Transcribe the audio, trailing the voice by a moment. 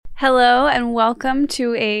Hello and welcome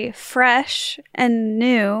to a fresh and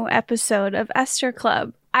new episode of Esther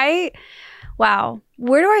Club. Wow,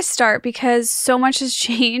 where do I start? Because so much has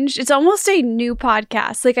changed. It's almost a new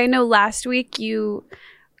podcast. Like I know last week you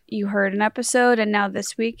heard an episode and now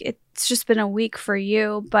this week it's just been a week for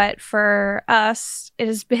you. But for us, it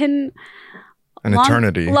has been an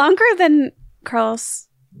eternity. Longer than Carlos.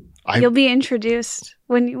 You'll be introduced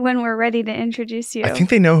when we're ready to introduce you. I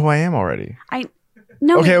think they know who I am already.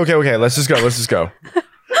 No. Okay. Let's just go.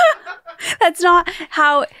 That's not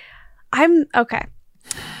how okay.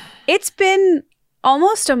 It's been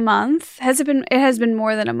almost a month. It has been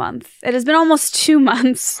more than a month. It has been almost 2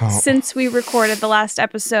 months since we recorded the last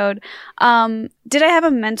episode. Did I have a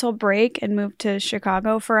mental break and move to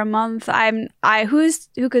Chicago for a month?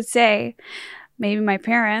 Who could say? Maybe my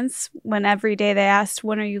parents, when every day they asked,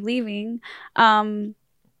 when are you leaving? I'm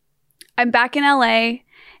back in LA.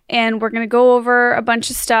 And we're going to go over a bunch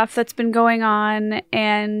of stuff that's been going on.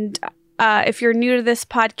 And if you're new to this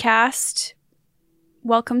podcast,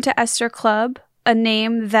 welcome to Esther Club, a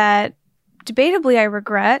name that debatably I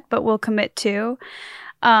regret, but will commit to.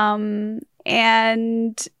 And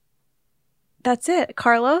that's it.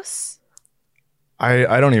 Carlos?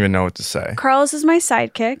 I don't even know what to say. Carlos is my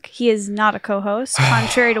sidekick. He is not a co-host,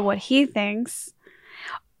 contrary to what he thinks.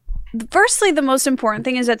 Firstly, the most important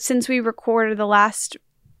thing is that since we recorded the last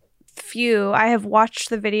few, I have watched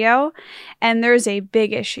the video and there's a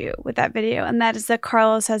big issue with that video, and that is that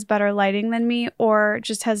Carlos has better lighting than me or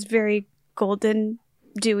just has very golden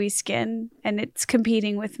dewy skin and it's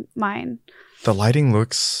competing with mine. The lighting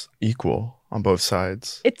looks equal on both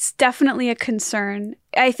sides. It's definitely a concern.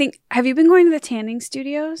 I think, have you been going to the tanning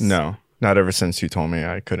studios? No, not ever since you told me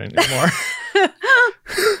I couldn't anymore.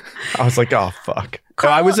 I was like, oh fuck.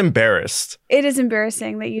 I was embarrassed. It is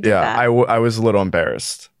embarrassing that you did that. Yeah, I was a little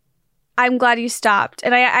embarrassed. I'm glad you stopped.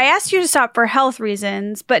 And I asked you to stop for health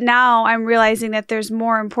reasons, but now I'm realizing that there's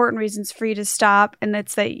more important reasons for you to stop, and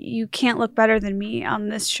it's that you can't look better than me on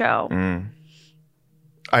this show.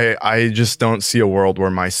 I just don't see a world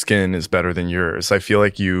where my skin is better than yours. I feel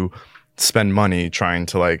like you spend money trying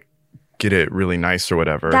to like get it really nice or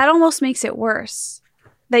whatever. That almost makes it worse.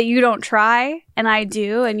 That you don't try and I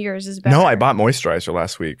do and yours is better. No, I bought moisturizer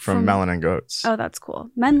last week from Melanin Goats. Oh, that's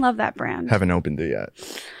cool. Men love that brand. Haven't opened it yet.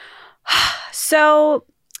 So,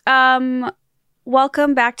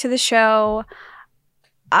 welcome back to the show.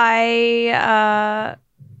 I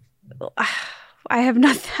have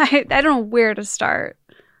nothing. I don't know where to start.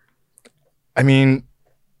 I mean,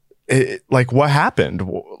 what happened?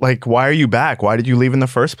 Like, why are you back? Why did you leave in the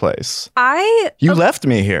first place? You left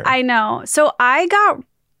me here. I know. So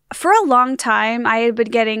for a long time, I had been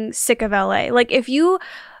getting sick of LA. Like, if you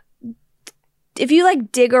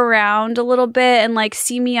like dig around a little bit and like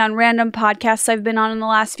see me on random podcasts I've been on in the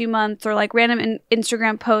last few months or like random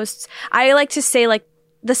Instagram posts, I like to say like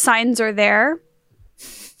the signs are there.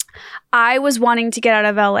 I was wanting to get out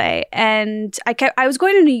of LA and I was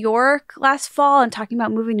going to New York last fall and talking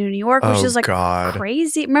about moving to New York, which is like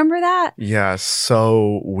crazy. Remember that? Yeah,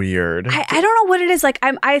 so weird. I don't know what it is. Like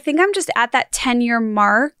I think I'm just at that 10-year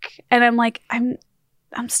mark and I'm like,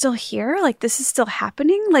 I'm still here. Like this is still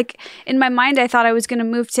happening. Like in my mind, I thought I was going to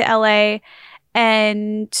move to LA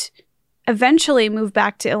and eventually move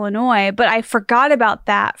back to Illinois, but I forgot about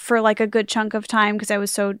that for like a good chunk of time because I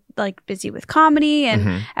was so like busy with comedy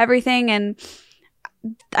and everything, and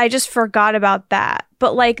I just forgot about that.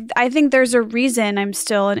 But like I think there's a reason I'm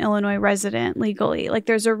still an Illinois resident legally. Like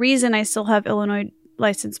there's a reason I still have Illinois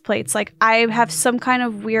license plates. Like I have some kind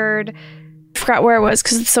of weird, I forgot where it was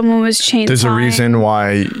because someone was chainsawing. There's a reason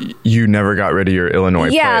why you never got rid of your Illinois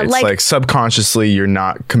plates. Like subconsciously, you're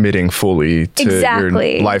not committing fully to your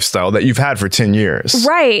lifestyle that you've had for 10 years.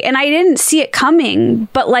 Right. And I didn't see it coming.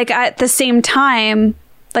 But like at the same time,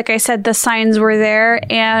 like I said, the signs were there.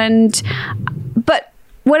 But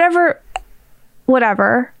whatever,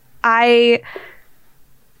 I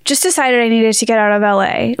just decided I needed to get out of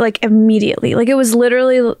LA like immediately. Like it was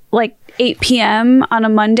literally like 8 p.m. on a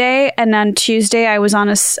Monday, and on Tuesday I was on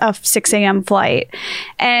a 6 a.m. flight.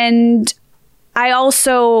 And I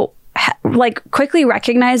also like quickly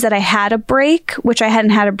recognized that I had a break, which I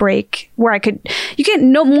hadn't had a break where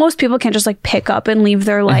most people can't just like pick up and leave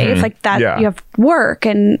their life like that. Yeah. You have work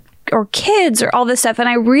or kids or all this stuff. And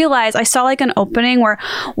I realized I saw like an opening where,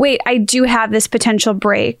 wait, I do have this potential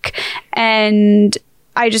break. And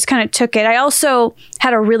I just kind of took it. I also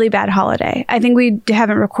had a really bad holiday. I think we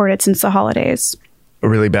haven't recorded since the holidays. A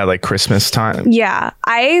really bad like Christmas time? Yeah.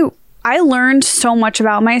 I learned so much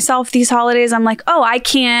about myself these holidays. I'm like, oh, I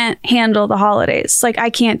can't handle the holidays. Like I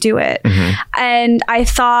can't do it. And I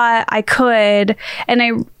thought I could.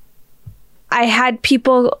 And I had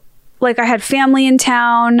people, like I had family in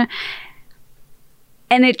town,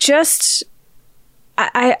 and it just,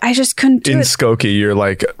 I just couldn't do it. In Skokie, your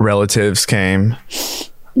like relatives came?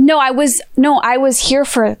 No, I was here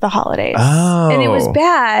for the holidays. Oh. And it was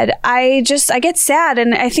bad. I get sad.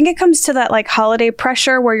 And I think it comes to that like holiday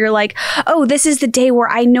pressure where you're like, oh, this is the day where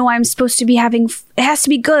I know I'm supposed to be it has to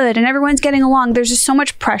be good and everyone's getting along. There's just so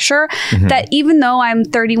much pressure that even though I'm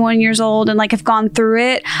 31 years old and like have gone through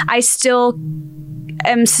it, I still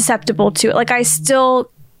am susceptible to it. Like I still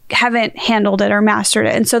haven't handled it or mastered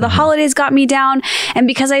it. And so the holidays got me down. And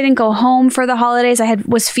because I didn't go home for the holidays,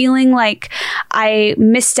 was feeling like I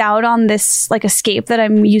missed out on this like escape that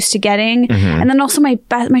I'm used to getting. And then also my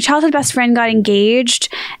childhood best friend got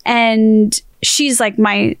engaged, and she's like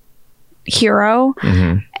my hero.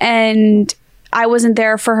 And I wasn't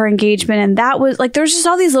there for her engagement. And that was like, there's just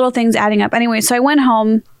all these little things adding up. Anyway, so I went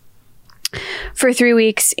home for 3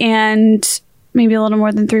 weeks, and maybe a little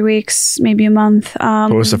more than 3 weeks, maybe a month.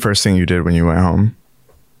 What was the first thing you did when you went home?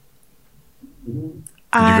 Did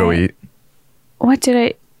you go eat? What did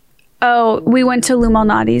I? Oh, we went to Lou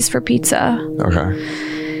Malnati's for pizza.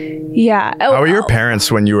 Okay. Yeah. How were your parents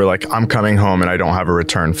when you were like, I'm coming home and I don't have a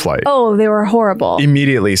return flight? Oh, they were horrible.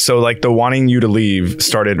 Immediately. So like the wanting you to leave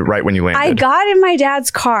started right when you landed. I got in my dad's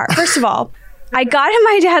car. First of all, I got in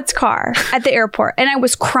my dad's car at the airport, and I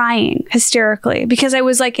was crying hysterically because I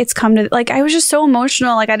was like, it's come to, like, I was just so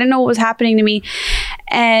emotional. Like, I didn't know what was happening to me.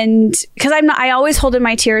 And because I always hold in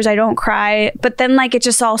my tears. I don't cry. But then like, it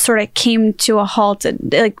just all sort of came to a halt at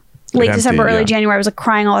like late December, early January. I was like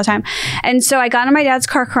crying all the time. And so I got in my dad's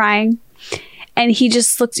car crying. And he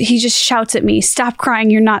just shouts at me, "Stop crying,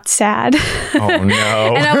 you're not sad." Oh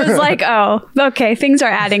no. And I was like, oh, okay, things are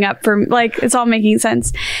adding up for like, it's all making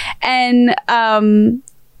sense. And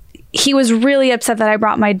he was really upset that I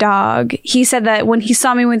brought my dog. He said that when he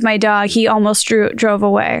saw me with my dog, he almost drove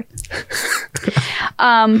away.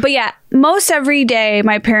 But yeah, most every day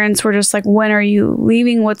my parents were just like, when are you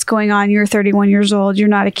leaving? What's going on? You're 31 years old. You're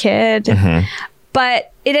not a kid.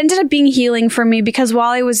 But it ended up being healing for me because while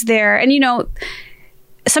I was there, and you know,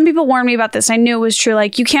 some people warned me about this. I knew it was true.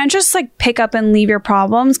 Like, you can't just like pick up and leave your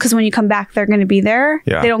problems because when you come back, they're going to be there.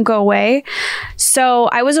 Yeah. They don't go away. So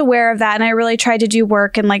I was aware of that, and I really tried to do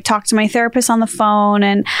work and like talk to my therapist on the phone.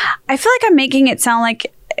 And I feel like I'm making it sound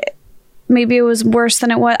like maybe it was worse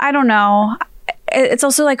than it was. I don't know. It's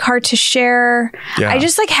also like hard to share. Yeah. I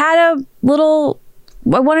just like had a little,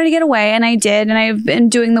 I wanted to get away, and I did, and I've been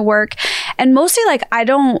doing the work. And mostly like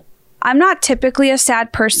I'm not typically a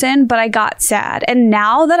sad person, but I got sad. And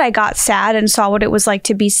now that I got sad and saw what it was like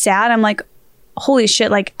to be sad, I'm like, holy shit,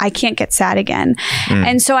 like I can't get sad again.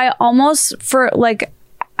 And so I almost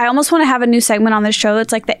want to have a new segment on this show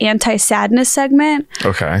that's like the anti-sadness segment.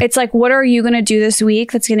 Okay. It's like, what are you going to do this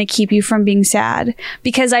week that's going to keep you from being sad?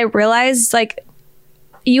 Because I realized like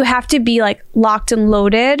you have to be like locked and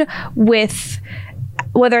loaded with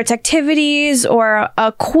whether it's activities or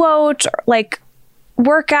a quote, or like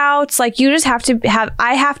workouts, like you just have to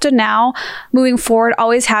I have to now moving forward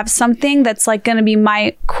always have something that's like going to be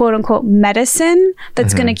my quote unquote medicine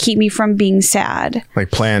that's going to keep me from being sad.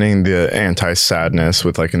 Like planning the anti-sadness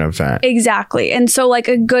with like an event. Exactly. And so like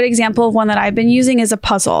a good example of one that I've been using is a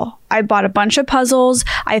puzzle. I bought a bunch of puzzles.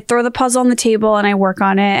 I throw the puzzle on the table and I work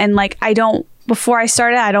on it. And like before I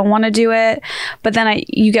started, I don't want to do it. But then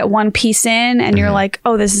you get one piece in and you're like,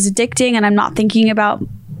 oh, this is addicting. And I'm not thinking about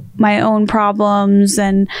my own problems.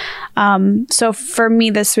 And so for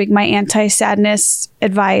me this week, my anti-sadness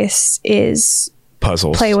advice is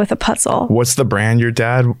puzzles. Play with a puzzle. What's the brand your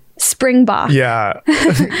dad? Springbok. Yeah.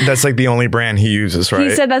 That's like the only brand he uses, right?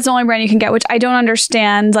 He said that's the only brand you can get, which I don't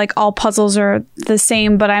understand. Like all puzzles are the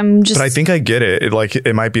same, but But I think I get it.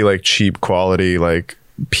 It might be like cheap quality, like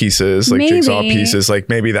pieces, like jigsaw pieces, like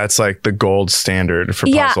maybe that's like the gold standard for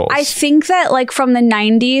puzzles. I think that like from the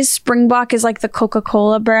 90s, Springbok is like the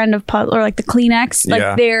Coca-Cola brand of puzzle, or like the Kleenex,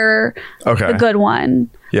 like they're the good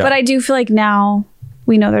one. But I do feel like now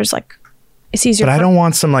we know there's like it's easier. But I don't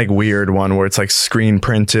want some like weird one where it's like screen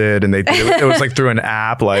printed and it was like through an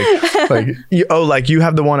app, like you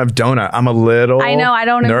have the one of donut. I'm a little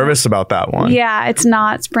nervous about that one. Yeah, it's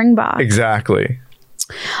not Springbok. Exactly.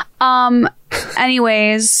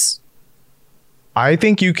 Anyways, I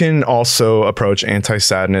think you can also approach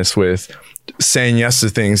anti-sadness with saying yes to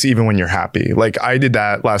things even when you're happy. Like I did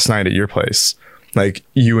that last night at your place. Like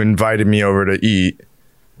you invited me over to eat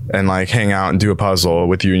and like hang out and do a puzzle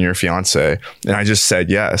with you and your fiance, and I just said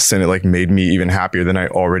yes, and it like made me even happier than I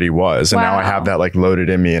already was. And now I have that like loaded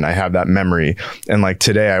in me, and I have that memory. And like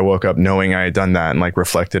today I woke up knowing I had done that and like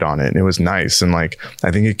reflected on it, and it was nice. And like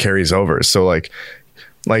I think it carries over. So like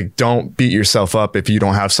Like, don't beat yourself up if you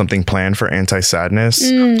don't have something planned for anti-sadness.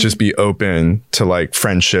 Just be open to like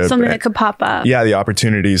friendship. Something that could pop up. Yeah, the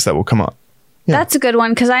opportunities that will come up. Yeah. That's a good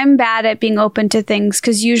one, because I'm bad at being open to things,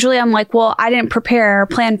 because usually I'm like, well, I didn't prepare or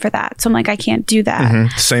plan for that. So I'm like, I can't do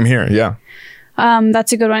that. Same here. Yeah.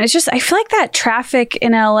 That's a good one. It's just, I feel like that traffic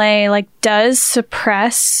in LA like does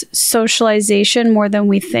suppress socialization more than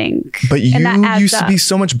we think. But you used to be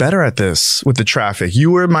so much better at this with the traffic.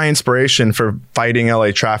 You were my inspiration for fighting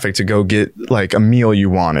LA traffic to go get like a meal you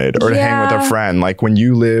wanted or to hang with a friend. Like when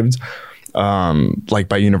you lived like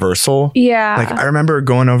by Universal. Yeah. Like I remember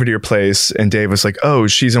going over to your place and Dave was like, oh,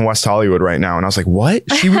 she's in West Hollywood right now. And I was like, what?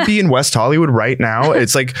 She would be in West Hollywood right now?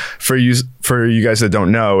 It's like, for you guys that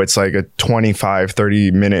don't know, it's like a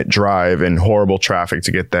 25-30 minute drive in horrible traffic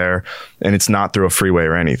to get there. And it's not through a freeway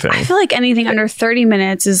or anything. I feel like anything under 30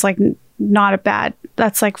 minutes is like not bad.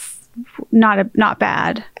 That's like not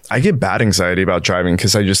bad. I get bad anxiety about driving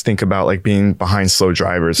because I just think about like being behind slow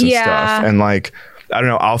drivers and stuff. And like, I don't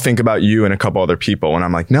know, I'll think about you and a couple other people and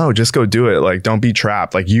I'm like, no, just go do it. Like, don't be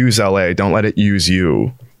trapped. Like, use LA. Don't let it use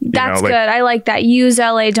you. That's good. I like that. Use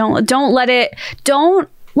LA. Don't let it, don't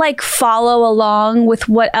like follow along with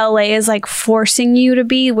what LA is like forcing you to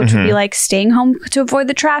be, which would be like staying home to avoid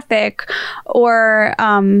the traffic or,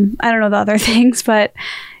 I don't know the other things, but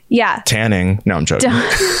yeah. Tanning. No, I'm joking.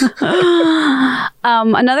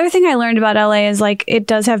 Another thing I learned about LA is like it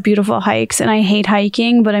does have beautiful hikes, and I hate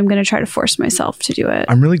hiking, but I'm going to try to force myself to do it.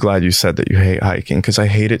 I'm really glad you said that you hate hiking because I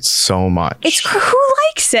hate it so much. Who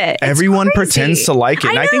likes it? Everyone pretends to like it.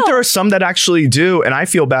 And I think there are some that actually do. And I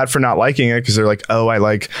feel bad for not liking it because they're like, oh, I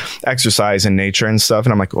like exercise and nature and stuff.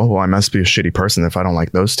 And I'm like, oh, well, I must be a shitty person if I don't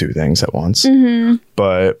like those two things at once.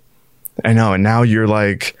 But I know. And now you're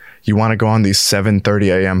like, you want to go on these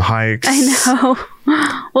 7:30 a.m. hikes. I know.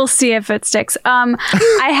 We'll see if it sticks.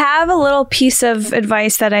 I have a little piece of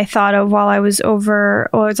advice that I thought of while I was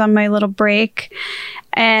on my little break.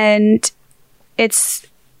 And it's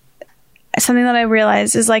something that I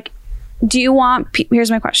realized is like,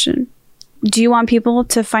 here's my question. Do you want people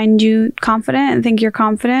to find you confident and think you're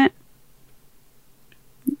confident?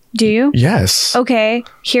 Do you? Yes. Okay.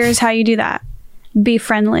 Here's how you do that. Be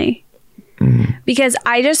friendly. Because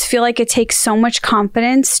I just feel like it takes so much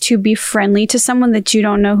confidence to be friendly to someone that you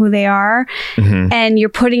don't know who they are. And you're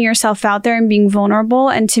putting yourself out there and being vulnerable.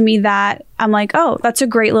 And to me that I'm like, oh, that's a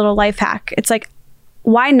great little life hack. It's like,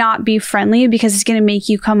 why not be friendly? Because it's going to make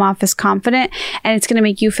you come off as confident and it's going to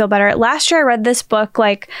make you feel better. Last year I read this book,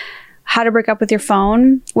 like How to Break Up With Your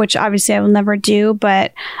Phone, which obviously I will never do,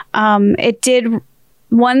 but it did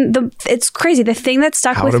it's crazy. The thing that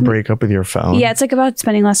stuck with me. How to Break Up With Your Phone? Yeah, it's like about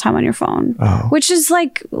spending less time on your phone. Oh. Which is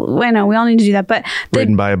like, I know, we all need to do that. But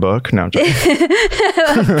written by a book? No, I'm joking.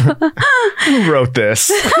 Who wrote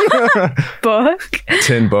this? Book?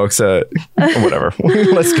 10 books at whatever.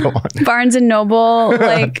 Let's go on. Barnes and Noble,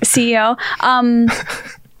 like CEO.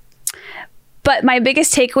 But my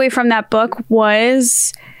biggest takeaway from that book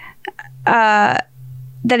was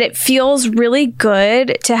that it feels really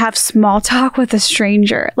good to have small talk with a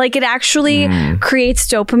stranger. Like it actually creates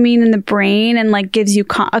dopamine in the brain and like gives you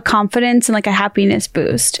a confidence and like a happiness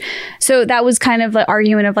boost. So that was kind of the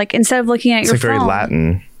argument of like, instead of looking at your phone. It's like very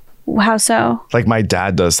Latin. How so? Like my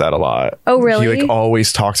dad does that a lot. Oh, really? He like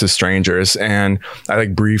always talks to strangers. And I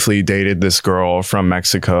like briefly dated this girl from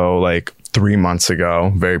Mexico like 3 months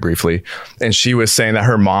ago, very briefly. And she was saying that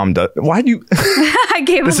her mom does. Why do you? I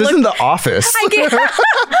gave this isn't The Office. I gave a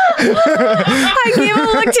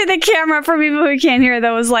look to the camera for people who can't hear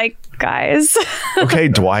that was like, guys. Okay,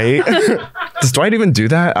 Dwight. Does Dwight even do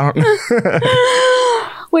that? I don't.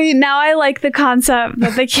 Wait, now I like the concept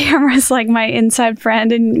that the camera's like my inside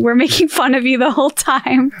friend and we're making fun of you the whole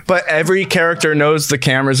time. But every character knows the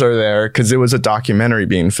cameras are there because it was a documentary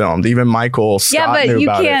being filmed. Even Michael Scott knew about it. Yeah, but you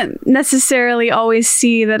can't necessarily always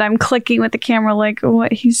see that I'm clicking with the camera like,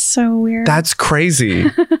 what? He's so weird. That's crazy.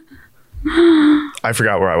 I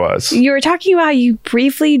forgot where I was. You were talking about how you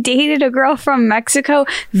briefly dated a girl from Mexico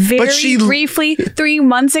briefly 3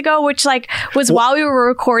 months ago, which like was while we were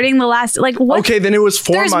recording the last like what? Okay, then it was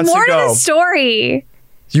 4 months ago. There's more to the story.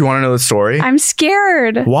 You want to know the story? I'm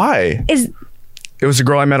scared. Why? It was a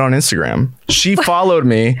girl I met on Instagram. She followed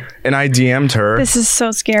me and I DM'd her. This is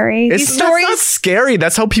so scary. That's not scary.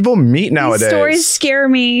 That's how people meet nowadays. These stories scare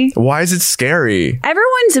me. Why is it scary?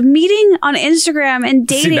 Everyone's meeting on Instagram and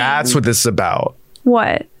dating. See, that's what this is about.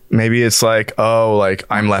 What? Maybe it's like, oh, like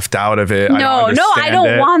I'm left out of it. No, I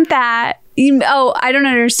don't want that. I don't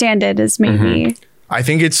understand it as maybe. I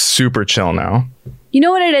think it's super chill now. You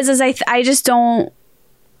know what it is I just don't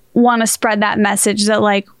want to spread that message that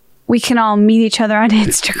like, we can all meet each other on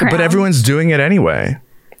Instagram. But everyone's doing it anyway.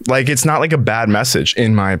 Like, it's not like a bad message,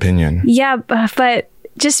 in my opinion. Yeah, but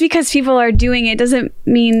just because people are doing it doesn't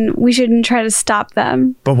mean we shouldn't try to stop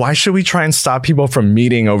them. But why should we try and stop people from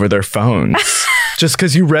meeting over their phones? Just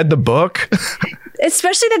because you read the book?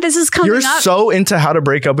 Especially that this is coming You're up. so into how to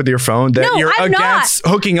break up with your phone that you're I'm against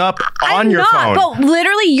hooking up on your phone. But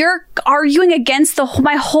literally, you're arguing against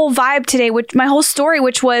my whole vibe today, my whole story,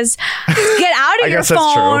 which was get out of your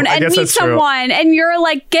phone and meet someone. And you're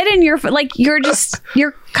like, get in your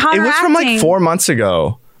you're counteracting. It was from like 4 months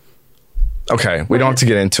ago. Okay, we don't have to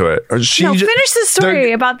get into it. Finish the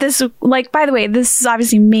story about this. Like, by the way, this is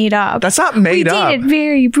obviously made up. That's not made up. We dated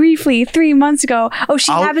very briefly 3 months ago. Oh,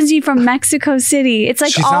 she happens to be from Mexico City. It's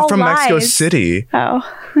like she's all not from lies. Mexico City. Oh.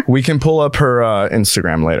 We can pull up her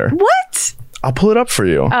Instagram later. What? I'll pull it up for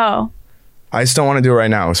you. Oh. I just don't want to do it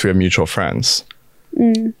right now because we have mutual friends.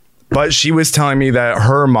 But she was telling me that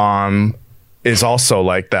her mom is also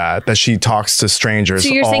like that she talks to strangers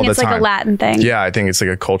all the time. So you're saying it's like a Latin thing? Yeah, I think it's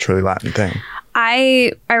like a culturally Latin thing.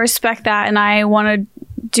 I respect that, and I want to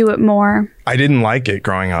do it more. I didn't like it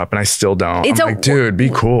growing up, and I still don't. I'm like, dude,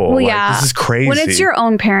 be cool. Well, like, yeah. This is crazy. When it's your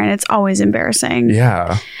own parent, it's always embarrassing.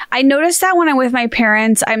 Yeah. I noticed that when I'm with my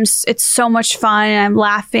parents, it's so much fun, and I'm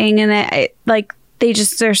laughing, and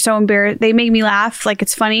they're so embarrassed. They make me laugh, like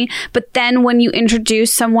it's funny. But then when you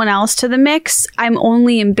introduce someone else to the mix, I'm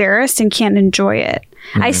only embarrassed and can't enjoy it.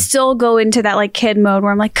 I still go into that like kid mode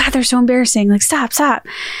where I'm like, God, they're so embarrassing. Like, stop.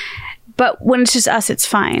 But when it's just us, it's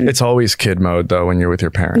fine. It's always kid mode though when you're with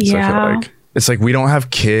your parents. Yeah. I feel like it's like we don't have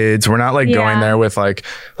kids. We're not like going there with like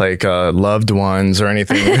loved ones or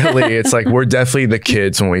anything. Really, it's like we're definitely the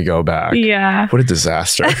kids when we go back. Yeah. What a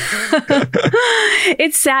disaster.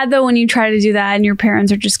 It's sad though when you try to do that and your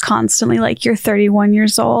parents are just constantly like, you're 31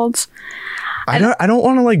 years old. I don't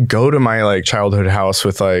want to like go to my like childhood house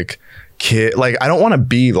with like kid. Like I don't want to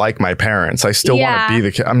be like my parents. I still want to be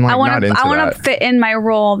the kid. I'm like not into that. I want to fit in my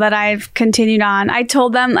role that I've continued on. I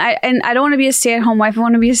told them I don't want to be a stay-at-home wife. I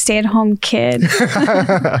want to be a stay-at-home kid.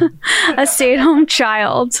 A stay-at-home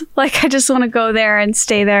child. Like I just want to go there and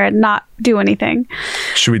stay there and not do anything.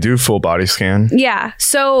 Should we do full body scan? Yeah.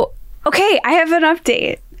 So, okay, I have an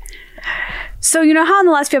update. So you know how in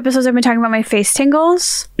the last few episodes I've been talking about my face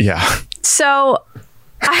tingles? Yeah. So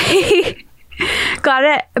I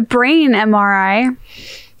got a brain MRI.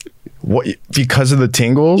 What? Because of the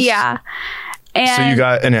tingles? Yeah. And so you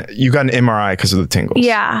got an MRI because of the tingles.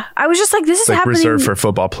 Yeah. I was just like, this is like happening. Reserved for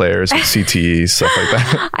football players and CTE, stuff like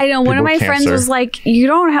that. I know. One of my friends was like, why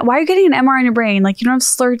are you getting an MRI in your brain? Like, you don't have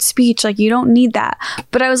slurred speech. Like, you don't need that.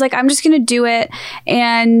 But I was like, I'm just going to do it.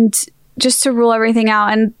 And just to rule everything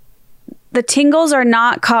out. And the tingles are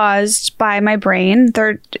not caused by my brain.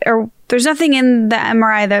 There's nothing in the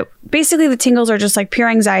MRI that basically the tingles are just like pure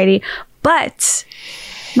anxiety. But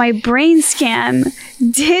my brain scan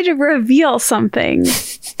did reveal something.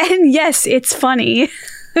 And yes, it's funny.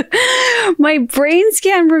 My brain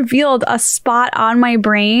scan revealed a spot on my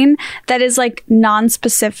brain that is like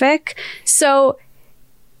non-specific. So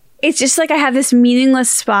it's just like I have this meaningless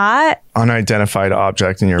spot. Unidentified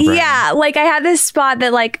object in your brain. Yeah, like I have this spot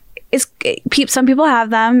that like some people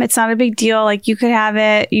have them. It's not a big deal. Like you could have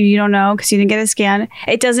it. You don't know because you didn't get a scan.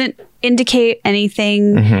 It doesn't indicate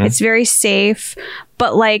anything. Mm-hmm. It's very safe.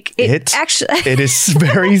 But like it actually... it is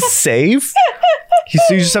very safe?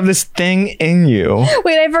 So you just have this thing in you.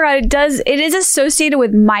 Wait, I forgot. It is associated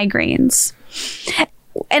with migraines.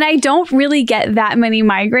 And I don't really get that many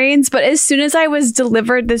migraines, but as soon as I was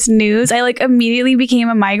delivered this news, I like immediately became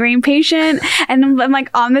a migraine patient, and I'm like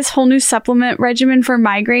on this whole new supplement regimen for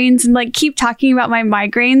migraines, and like keep talking about my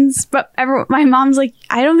migraines. But my mom's like,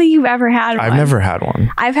 I don't think you've ever had one. I've never had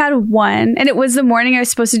one. I've had one, and it was the morning I was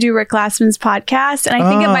supposed to do Rick Glassman's podcast, and I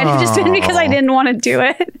think it might have just been because I didn't want to do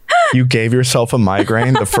it. You gave yourself a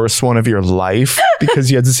migraine, the first one of your life,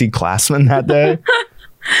 because you had to see Glassman that day.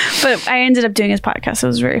 But I ended up doing his podcast. So it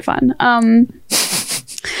was very fun.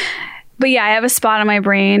 But yeah, I have a spot on my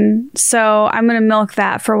brain. So I'm going to milk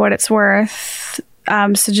that for what it's worth.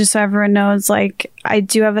 So just so everyone knows, like, I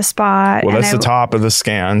do have a spot. Well, that's the top of the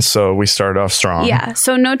scan. So we started off strong. Yeah.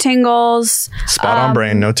 So no tingles. Spot on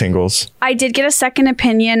brain, no tingles. I did get a second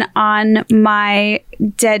opinion on my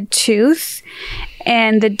dead tooth.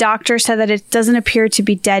 And the doctor said that it doesn't appear to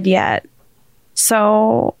be dead yet.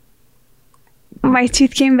 So... my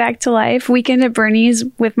tooth came back to life. Weekend at Bernie's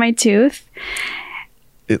with my tooth.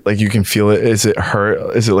 Like you can feel it. Is it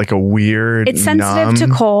hurt? Is it like a weird? It's sensitive to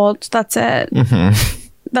cold. That's it. Mm-hmm.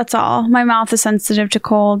 That's all. My mouth is sensitive to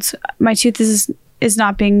cold. My tooth is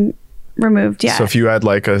not being removed yet. So if you had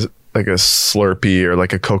like a Slurpee or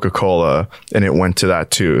like a Coca-Cola and it went to that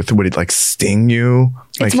tooth, would it like sting you?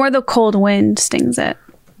 It's more the cold wind stings it.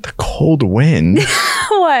 The cold wind?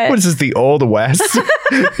 What is this, the old west?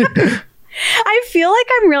 I feel like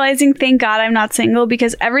I'm realizing, thank God I'm not single,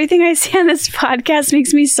 because everything I say on this podcast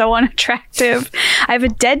makes me so unattractive. I have a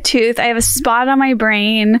dead tooth. I have a spot on my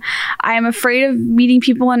brain. I am afraid of meeting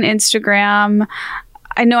people on Instagram.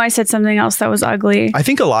 I know I said something else that was ugly. I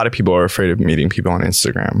think a lot of people are afraid of meeting people on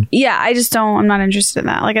Instagram. Yeah, I'm not interested in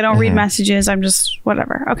that. Like, I don't read messages. I'm just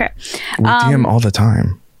whatever. Okay. We DM all the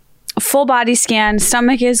time. Full body scan.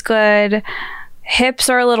 Stomach is good. Hips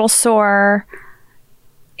are a little sore.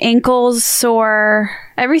 Ankles sore.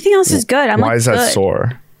 Everything else is good. Why is that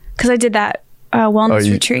sore? Because I did that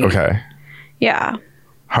wellness retreat. Okay. Yeah.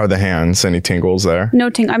 How are the hands? Any tingles there? No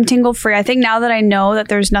I'm tingle free. I think now that I know that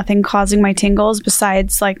there's nothing causing my tingles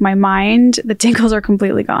besides like my mind, the tingles are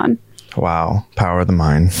completely gone. Wow. Power of the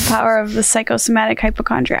mind. Power of the psychosomatic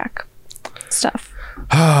hypochondriac stuff.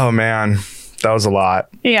 Oh man. That was a lot.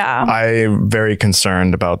 Yeah. I'm very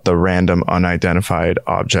concerned about the random unidentified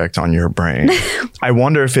object on your brain. I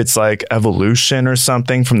wonder if it's like evolution or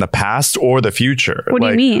something from the past or the future. What do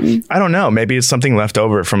you mean? I don't know. Maybe it's something left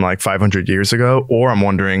over from like 500 years ago, or I'm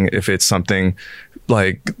wondering if it's something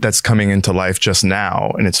like that's coming into life just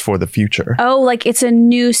now and it's for the future. Oh, like it's a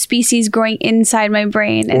new species growing inside my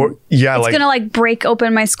brain. And or yeah, it's gonna like break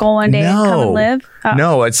open my skull one day and come and live. Oh.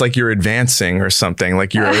 No, it's like you're advancing or something.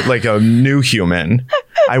 Like you're like a new human.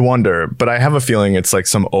 I wonder, but I have a feeling it's like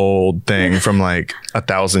some old thing from like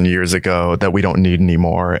 1,000 years ago that we don't need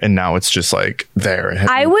anymore, and now it's just like there.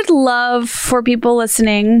 I would love for people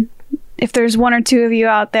listening, if there's one or two of you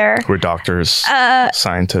out there who are doctors,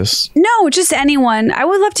 scientists. No, just anyone. I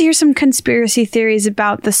would love to hear some conspiracy theories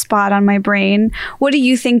about the spot on my brain. What do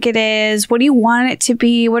you think it is? What do you want it to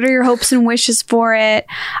be? What are your hopes and wishes for it?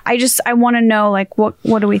 I want to know, like, what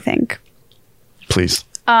do we think? Please.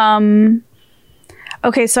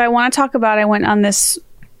 Okay, so I want to talk about, I went on a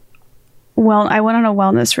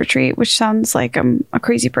wellness retreat, which sounds like I'm a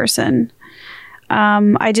crazy person.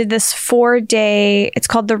 I did this 4-day, it's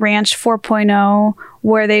called the Ranch 4.0,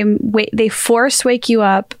 where they force wake you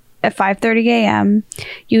up at 5:30 a.m.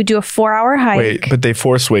 You do a 4-hour hike. Wait, but they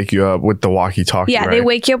force wake you up with the walkie-talkie, Yeah, right? They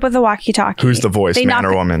wake you up with a walkie-talkie. Who's the voice, man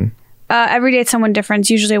or woman? Every day it's someone different. It's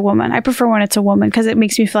usually a woman. I prefer when it's a woman because it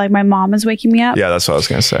makes me feel like my mom is waking me up. Yeah, that's what I was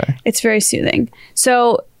going to say. It's very soothing.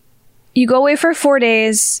 So you go away for 4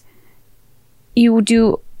 days. You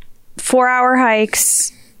do 4-hour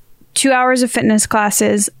hikes, 2 hours of fitness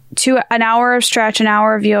classes, an hour of stretch, an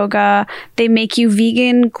hour of yoga. They make you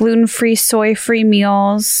vegan, gluten-free, soy-free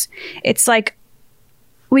meals. It's like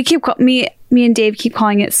me and Dave keep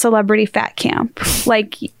calling it celebrity fat camp.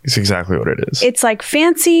 Like, it's exactly what it is. It's like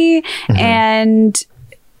fancy and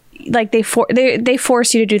like they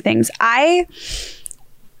force you to do things. I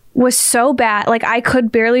was so bad. Like, I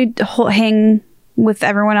could barely hang with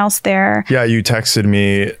everyone else there. Yeah, you texted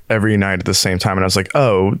me every night at the same time and I was like,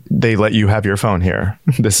 oh, they let you have your phone here.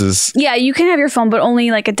 Yeah, you can have your phone, but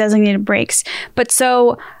only like at designated breaks. But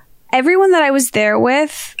so everyone that I was there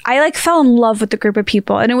with, I like fell in love with the group of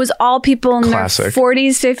people, and it was all people in their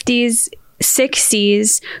 40s, 50s,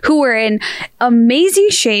 60s who were in amazing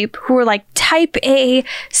shape, who were like type A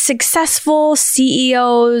successful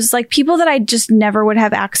CEOs, like people that I just never would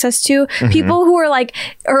have access to, people who were like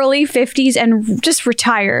early 50s and just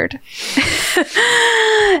retired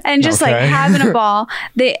and just like having a ball.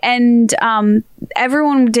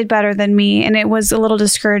 Everyone did better than me, and it was a little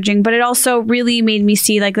discouraging, but it also really made me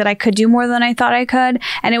see like that I could do more than I thought I could,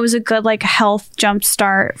 and it was a good like health jump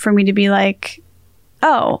start for me to be like,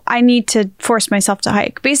 oh, I need to force myself to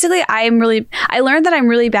hike. Basically, I learned that I'm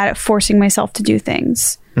really bad at forcing myself to do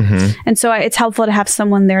things. And so it's helpful to have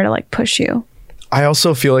someone there to like push you. I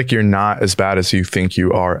also feel like you're not as bad as you think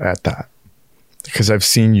you are at that. Because I've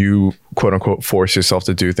seen you, quote unquote, force yourself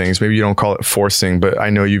to do things. Maybe you don't call it forcing, but I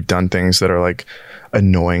know you've done things that are like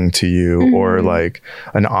annoying to you or like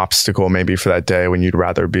an obstacle maybe for that day when you'd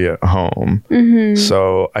rather be at home.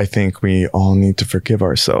 So I think we all need to forgive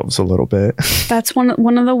ourselves a little bit. That's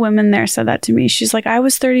one of the women there said that to me. She's like, I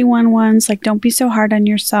was 31 once, like, don't be so hard on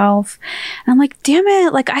yourself. And I'm like, damn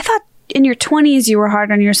it. Like, I thought in your 20s you were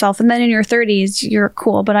hard on yourself, and then in your 30s you're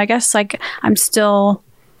cool. But I guess like I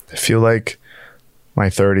feel like my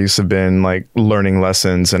 30s have been like learning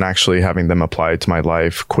lessons and actually having them applied to my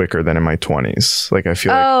life quicker than in my 20s. Like, I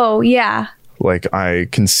feel like I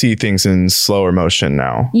can see things in slower motion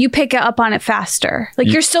now. You pick up on it faster. Like,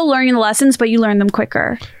 you're still learning the lessons, but you learn them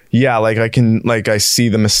quicker. Yeah, like I see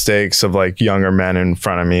the mistakes of like younger men in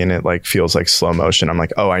front of me, and it like feels like slow motion. I'm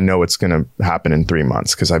like, oh, I know it's going to happen in 3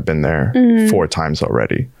 months because I've been there 4 times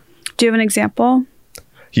already. Do you have an example?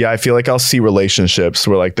 Yeah, I feel like I'll see relationships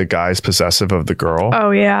where like the guy's possessive of the girl.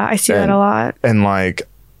 Oh yeah, I see that a lot. And like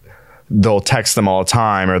they'll text them all the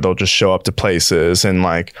time, or they'll just show up to places and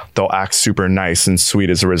like they'll act super nice and sweet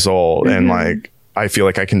as a result. And like I feel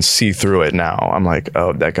like I can see through it now. I'm like,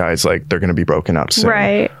 oh, that guy's like, they're gonna be broken up soon.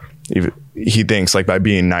 Right. He thinks like by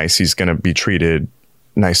being nice, he's gonna be treated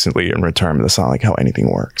nicely in return, but that's not like how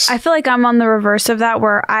anything works. I feel like I'm on the reverse of that,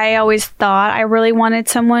 where I always thought I really wanted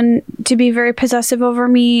someone to be very possessive over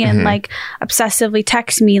me and like obsessively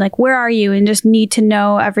text me like, where are you, and just need to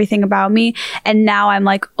know everything about me. And now I'm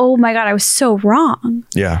like, oh my god, I was so wrong.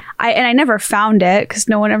 Yeah. I never found it because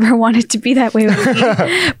no one ever wanted to be that way with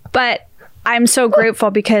me. But I'm so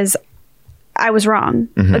grateful because I was wrong.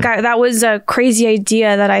 Like that was a crazy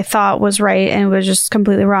idea that I thought was right, and it was just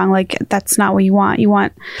completely wrong. Like that's not what you want. You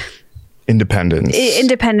want independence.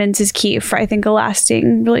 Independence is key for, I think, a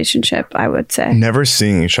lasting relationship, I would say. Never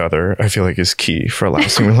seeing each other, I feel like, is key for a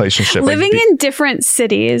lasting relationship. Living in different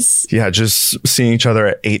cities. Yeah, just seeing each other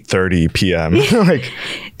at 8:30 p.m. like,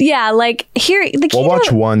 yeah, like here. We'll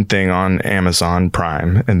watch one thing on Amazon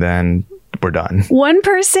Prime, and then we're done. One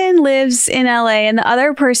person lives in LA and the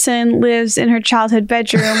other person lives in her childhood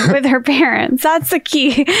bedroom with her parents. That's the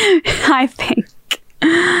key, I think.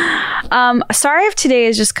 Sorry if today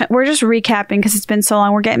is just, we're just recapping because it's been so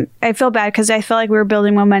long. I feel bad because I feel like we were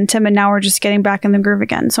building momentum and now we're just getting back in the groove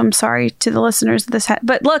again. So I'm sorry to the listeners of this.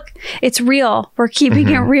 But look, it's real. We're keeping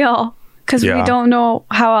it real because we don't know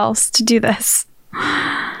how else to do this.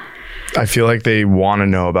 I feel like they want to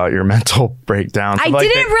know about your mental breakdown. So I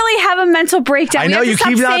didn't really have a mental breakdown. I know you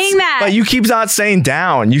keep not saying that, but you keep not saying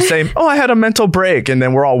down. You say, "Oh, I had a mental break," and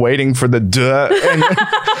then we're all waiting for the duh, and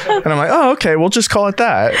I'm like, "Oh, okay, we'll just call it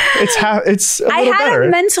that." It's a little better. A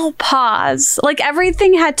mental pause. Like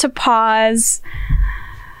everything had to pause.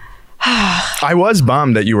 I was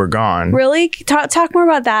bummed that you were gone. Really? Talk more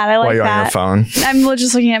about that. I like that. While you're on your phone. I'm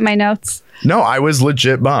just looking at my notes. No, I was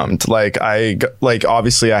legit bummed. Like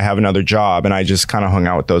obviously I have another job and I just kind of hung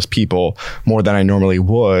out with those people more than I normally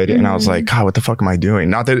would. And I was like, God, what the fuck am I doing?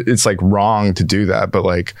 Not that it's like wrong to do that, but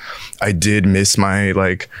like I did miss my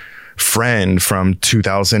like friend from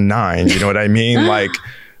 2009. You know what I mean? Like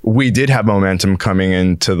we did have momentum coming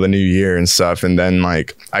into the new year and stuff. And then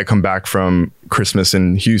like I come back from Christmas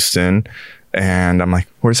in Houston and I'm like,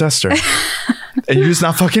 where's Esther? And you're just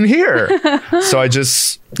not fucking here. So I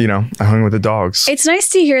just, I hung with the dogs. It's nice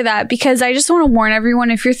to hear that because I just want to warn everyone,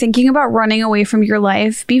 if you're thinking about running away from your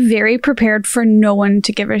life, be very prepared for no one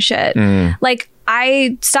to give a shit. Like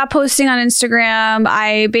I stopped posting on Instagram.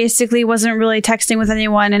 I basically wasn't really texting with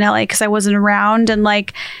anyone in LA because I wasn't around. And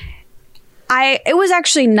like, it was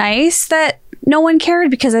actually nice that no one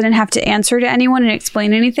cared because I didn't have to answer to anyone and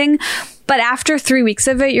explain anything. But after 3 weeks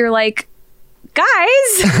of it, you're like,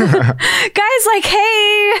 guys, like,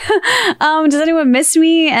 hey, does anyone miss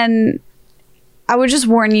me? And I would just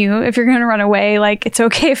warn you, if you're going to run away, like, it's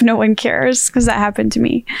okay if no one cares, because that happened to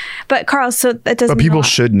me. But Carl, so that doesn't. But people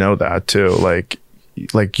should know that too.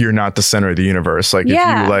 Like you're not the center of the universe. Like if you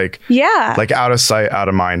like out of sight, out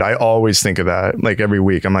of mind. I always think of that. Like every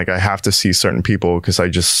week, I'm like, I have to see certain people because I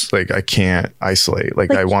just like I can't isolate.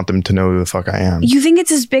 Like I want them to know who the fuck I am. You think it's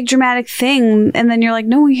this big dramatic thing, and then you're like,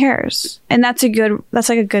 no one cares. And that's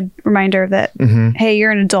like a good reminder that hey,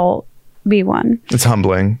 you're an adult. Be one. It's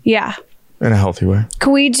humbling. Yeah. In a healthy way.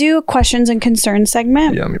 Can we do a questions and concerns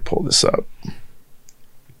segment? Yeah, let me pull this up.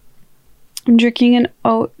 I'm drinking an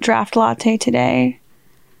oat draft latte today.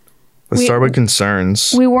 Let's start with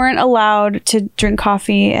concerns. We weren't allowed to drink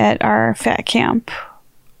coffee at our fat camp.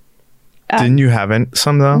 Didn't you have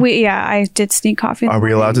some though? I did sneak coffee. Are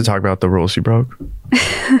we allowed to talk about the rules you broke?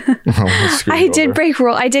 I did break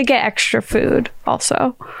rule. I did get extra food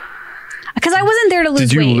also. Because I wasn't there to lose weight.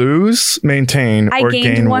 Did you lose, maintain, or gain?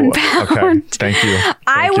 I gained 1 pound. Okay, thank you.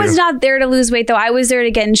 I was not there to lose weight though. I was there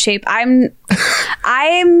to get in shape. I'm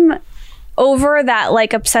over that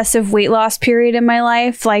like obsessive weight loss period in my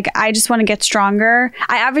life. Like I just want to get stronger.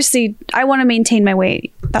 I want to maintain my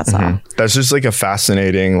weight. That's all. That's just like a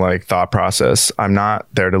fascinating like thought process. I'm not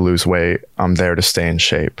there to lose weight. I'm there to stay in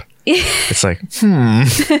shape. It's like,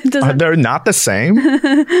 they're not the same.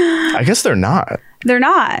 I guess they're not. They're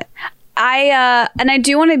not. And I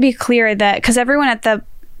do want to be clear that because everyone at the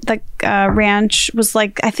ranch was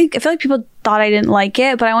like, I feel like people thought I didn't like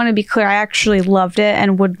it, but I want to be clear. I actually loved it and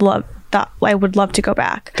I would love to go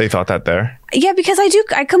back. They thought that there? Yeah, because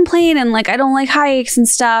I complain and like I don't like hikes and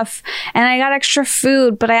stuff, and I got extra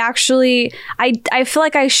food, but I feel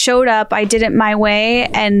like I showed up, I did it my way,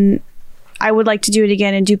 and I would like to do it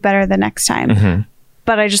again and do better the next time.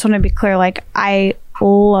 But I just want to be clear, like I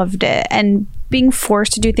loved it, and being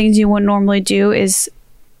forced to do things you wouldn't normally do is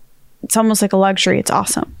it's almost like a luxury. It's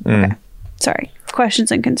awesome. Okay. Sorry.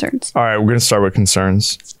 Questions and concerns. All right, we're going to start with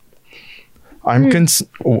concerns.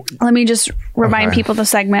 Let me just remind people the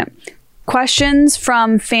segment. Questions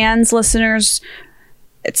from fans, listeners,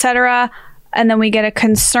 etc. And then we get a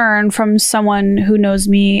concern from someone who knows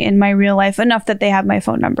me in my real life enough that they have my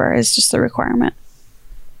phone number. It's just the requirement.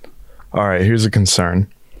 All right, here's a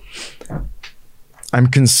concern. I'm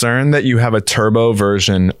concerned that you have a turbo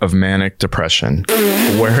version of manic depression,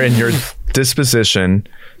 wherein your disposition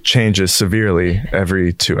changes severely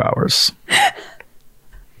every 2 hours.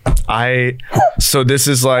 So this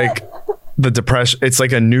is like the depression. It's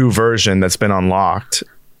like a new version that's been unlocked.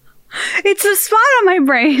 It's a spot on my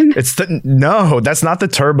brain. No, that's not the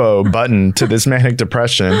turbo button to this manic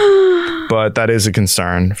depression, but that is a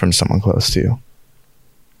concern from someone close to you.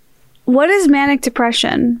 What is manic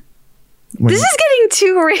depression? This is getting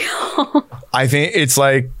too real. I think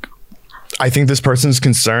this person's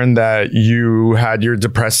concerned that you had your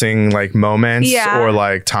depressing like moments or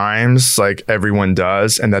like times like everyone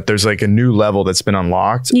does, and that there's like a new level that's been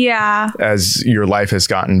unlocked as your life has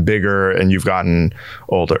gotten bigger and you've gotten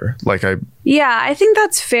older. I think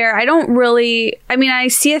that's fair. I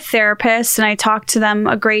see a therapist and I talk to them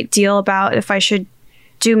a great deal about if I should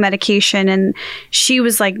do medication, and she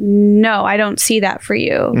was like, no, I don't see that for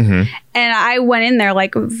you. And I went in there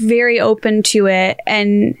like very open to it,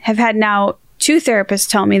 and have had now 2 therapists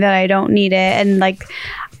tell me that I don't need it. And like,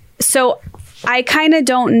 so I kind of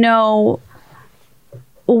don't know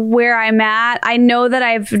where I'm at. I know that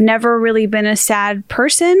I've never really been a sad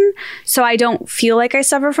person, so I don't feel like I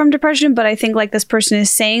suffer from depression, but I think like this person is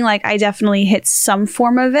saying, like, I definitely hit some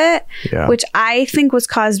form of it, which I think was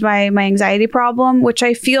caused by my anxiety problem, which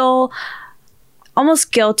I feel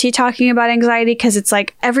almost guilty talking about anxiety, because it's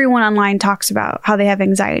like everyone online talks about how they have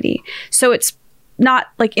anxiety. So it's not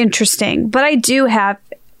like interesting, but I do have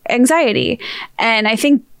anxiety. And I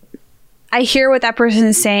think I hear what that person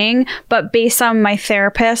is saying, but based on my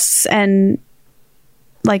therapists and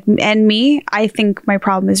me, I think my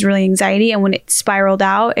problem is really anxiety. And when it spiraled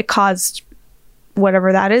out, it caused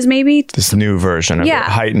whatever that is, maybe this new version of it,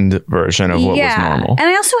 heightened version of what was normal. And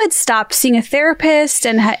I also had stopped seeing a therapist,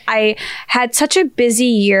 and I had such a busy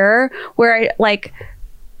year where I like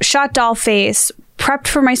shot Dollface, prepped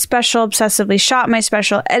for my special obsessively, shot my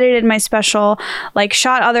special, edited my special, like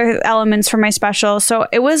shot other elements for my special. So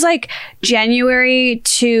it was like January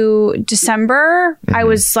to December, I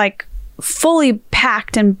was like fully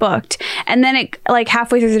packed and booked. And then it like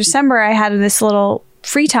halfway through December, I had this little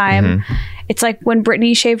free time. It's like when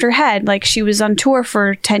Britney shaved her head, like she was on tour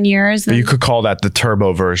for 10 years. But you could call that the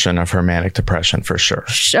turbo version of her manic depression for sure.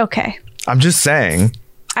 Okay. I'm just saying.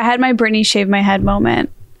 I had my Britney shave my head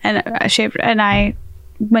moment. And I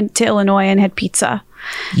went to Illinois and had pizza.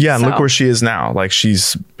 Yeah, and look where she is now. Like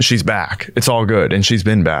she's back. It's all good, and she's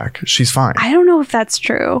been back. She's fine. I don't know if that's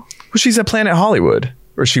true. Well, she's at Planet Hollywood,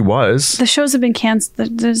 or she was. The shows have been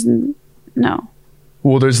canceled. There's no.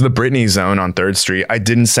 Well, there's the Britney Zone on 3rd Street. I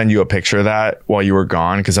didn't send you a picture of that while you were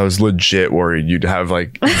gone because I was legit worried you'd have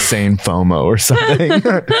like insane FOMO or something.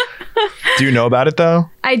 Do you know about it though?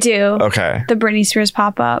 I do. Okay. The Britney Spears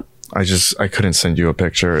pop-up. I couldn't send you a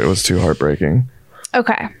picture. It was too heartbreaking.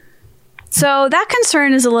 Okay. So that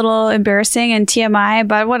concern is a little embarrassing and TMI,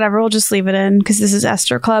 but whatever. We'll just leave it in because this is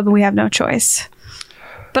Esther Club and we have no choice.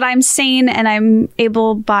 But I'm sane and I'm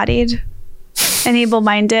able-bodied and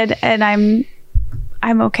able-minded, and I'm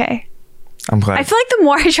okay. I'm glad. I feel like the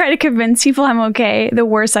more I try to convince people I'm okay, the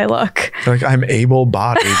worse I look. Like, I'm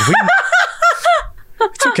able-bodied.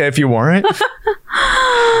 It's okay if you weren't.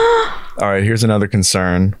 All right, here's another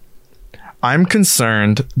concern. I'm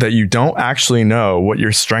concerned that you don't actually know what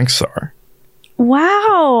your strengths are.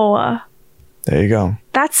 Wow. There you go.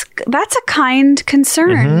 That's a kind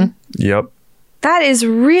concern. Yep. That is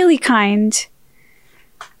really kind.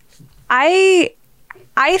 I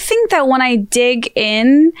think that when I dig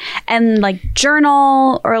in and like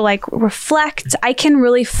journal or like reflect, I can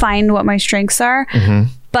really find what my strengths are.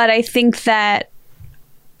 But I think that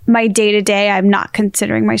my day-to-day, I'm not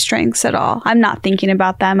considering my strengths at all. I'm not thinking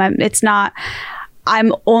about them.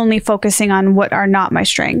 I'm only focusing on what are not my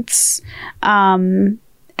strengths. And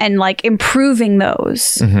like improving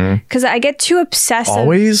those. Because I get too obsessive.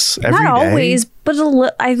 Always? Every day? Not always, but a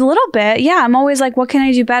little bit. Yeah, I'm always like, what can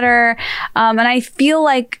I do better? And I feel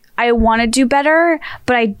like I want to do better,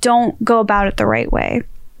 but I don't go about it the right way.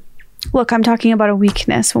 Look, I'm talking about a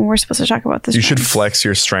weakness when we're supposed to talk about this. You should flex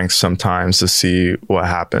your strengths sometimes to see what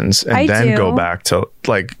happens, and then go back to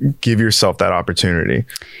like give yourself that opportunity.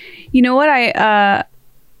 You know what I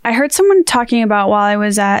heard someone talking about while I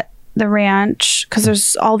was at the ranch because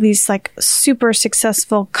there's all these like super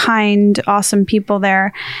successful, kind, awesome people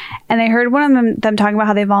there. And I heard one of them talking about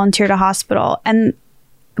how they volunteer at a hospital and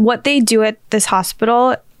what they do at this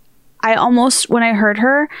hospital. When I heard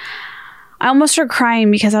her, I almost started crying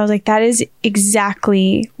because I was like, that is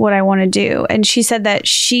exactly what I want to do. And she said that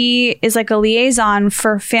she is like a liaison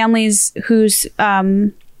for families who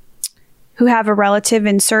have a relative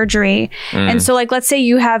in surgery. And so like, let's say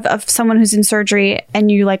you have someone who's in surgery and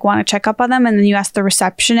you like want to check up on them. And then you ask the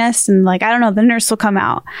receptionist and like, I don't know, the nurse will come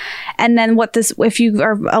out. And then if you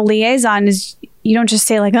are a liaison is you don't just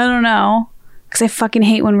say like, I don't know. Cause I fucking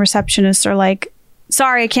hate when receptionists are like,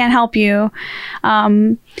 sorry, I can't help you.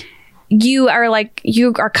 You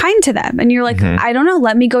are kind to them and you're like, I don't know,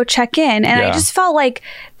 let me go check in. And I just felt like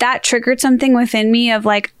that triggered something within me of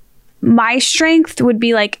like, my strength would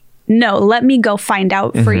be like, no, let me go find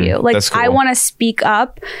out for you. Like, cool. I want to speak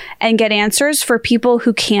up and get answers for people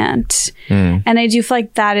who can't. And I do feel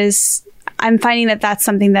like I'm finding that that's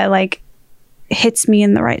something that like hits me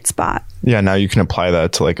in the right spot. Yeah, now you can apply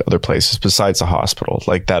that to like other places besides the hospital,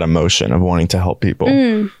 like that emotion of wanting to help people.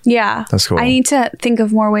 Yeah. That's cool. I need to think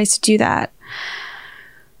of more ways to do that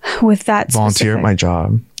with that. Volunteer at my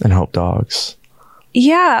job and help dogs.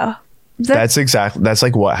 Yeah. That's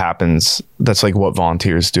like what happens. That's like what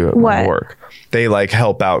volunteers do at my work. They like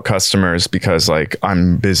help out customers because like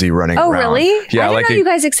I'm busy running around. Oh, really? Yeah. I didn't know you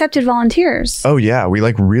guys accepted volunteers. Oh, yeah. We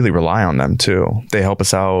like really rely on them too. They help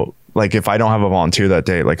us out. Like if I don't have a volunteer that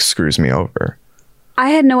day, it like screws me over.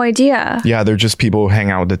 I had no idea. Yeah, they're just people who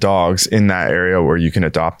hang out with the dogs in that area where you can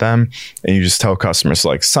adopt them. And you just tell customers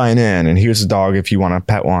like sign in and here's a dog if you want to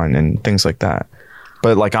pet one and things like that.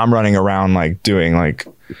 But like I'm running around like doing like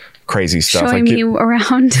crazy stuff. Showing like, you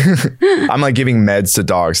around. I'm like giving meds to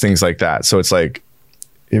dogs, things like that. So it's like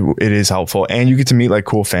it is helpful, and you get to meet like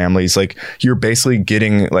cool families. Like you're basically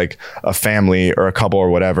getting like a family or a couple or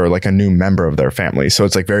whatever, like a new member of their family. So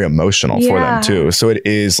it's like very emotional for them too. So it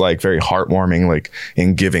is like very heartwarming, like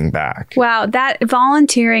in giving back. Wow, that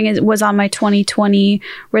volunteering was on my 2020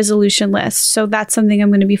 resolution list. So that's something I'm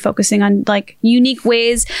going to be focusing on, like unique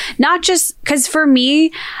ways, not just because for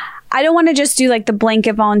me, I don't want to just do like the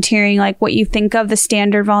blanket volunteering, like what you think of the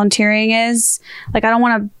standard volunteering is. Like I don't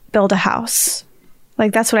want to build a house.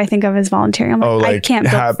 Like that's what I think of as volunteering. I'm like, I can't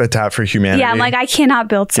build Habitat for Humanity. Yeah, I'm like, I cannot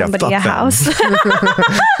build somebody a house.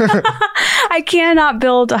 I cannot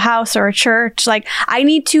build a house or a church. Like I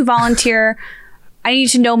need to volunteer. I need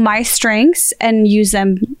to know my strengths and use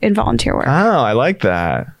them in volunteer work. Oh, I like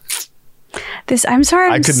that. I'm sorry.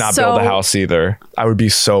 I could not build a house either. I would be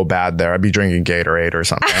so bad there. I'd be drinking Gatorade or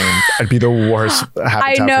something. I'd be the worst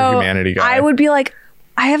Habitat for Humanity guy. I would be like,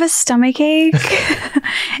 I have a stomach ache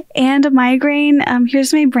and a migraine.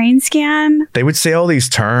 Here's my brain scan. They would say all these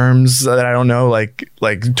terms that I don't know,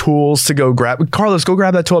 like tools to go grab. Carlos, go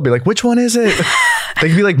grab that tool. I'd be like, which one is it? They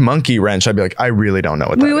could be like monkey wrench. I'd be like, I really don't know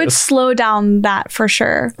what that is. We would slow down that for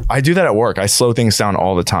sure. I do that at work. I slow things down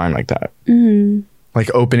all the time like that.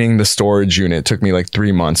 Like opening the storage unit took me like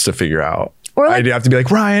 3 months to figure out. Or like, I'd have to be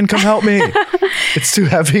like, Ryan, come help me. It's too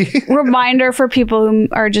heavy. Reminder for people who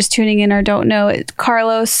are just tuning in or don't know,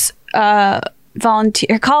 Carlos Carlos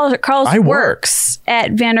works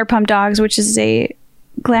at Vanderpump Dogs, which is a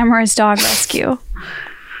glamorous dog rescue.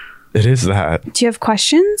 It is that. Do you have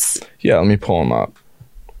questions? Yeah, let me pull them up.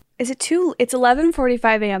 It's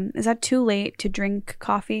 11:45 a.m. Is that too late to drink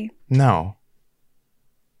coffee? No.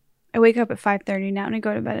 I wake up at 5:30 now and I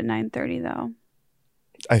go to bed at 9:30 though.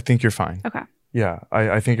 I think you're fine. Okay. Yeah,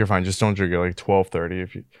 I think you're fine. Just don't drink it like 12:30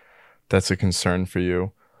 if that's a concern for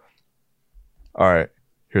you. All right.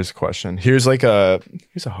 Here's a question. Here's a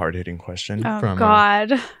hard-hitting question. Oh, God.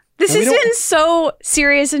 This has been so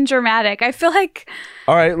serious and dramatic. I feel like...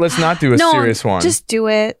 All right, let's not do a serious one. Just do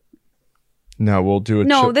it. No, we'll do it.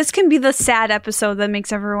 No, this can be the sad episode that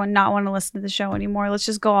makes everyone not want to listen to the show anymore. Let's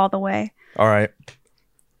just go all the way. All right.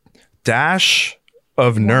 Dash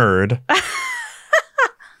of Nerd.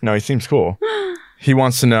 No, he seems cool. He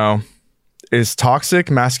wants to know, is toxic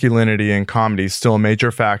masculinity in comedy still a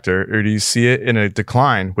major factor, or do you see it in a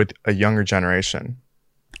decline with a younger generation?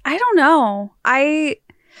 I don't know. I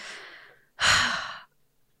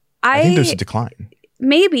think there's a decline.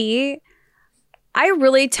 Maybe. I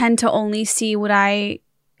really tend to only see what I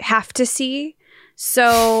have to see.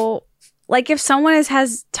 So, like, if someone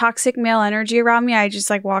has toxic male energy around me, I just,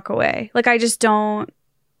 like, walk away. Like, I just don't.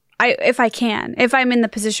 If I can. If I'm in the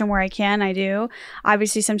position where I can, I do.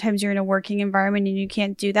 Obviously, sometimes you're in a working environment and you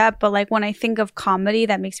can't do that. But, like, when I think of comedy,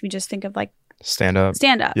 that makes me just think of, like, stand-up.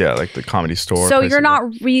 Yeah, like the Comedy Store. So you're not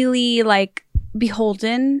really, like,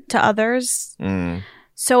 beholden to others.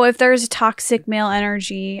 So if there's a toxic male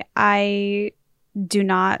energy, I do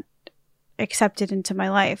not accept it into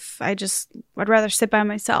my life. I'd rather sit by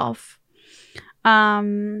myself.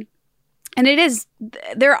 And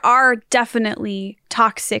there are definitely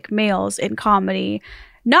toxic males in comedy.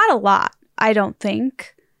 Not a lot, I don't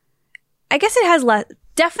think. I guess it has less.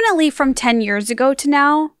 Definitely from 10 years ago to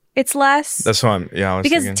now, it's less. That's what I was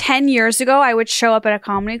because thinking. 10 years ago, I would show up at a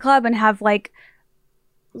comedy club and have like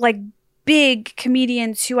big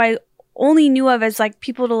comedians who I only knew of as like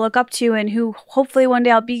people to look up to and who hopefully one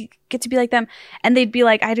day I'll get to be like them. And they'd be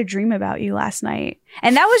like, I had a dream about you last night.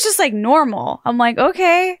 And that was just like normal. I'm like,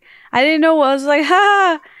 okay. I didn't know what I was like,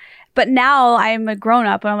 ha. But now I'm a grown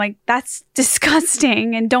up and I'm like, that's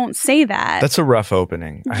disgusting and don't say that. That's a rough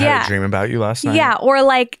opening. I had a dream about you last night. Yeah. Or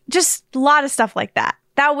like just a lot of stuff like that.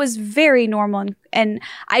 That was very normal. And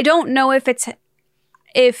I don't know if it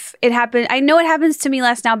happened. I know it happens to me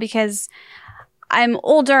less now because I'm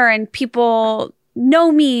older and people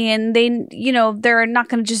know me and they, they're not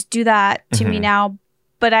going to just do that to me now.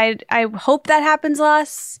 But I hope that happens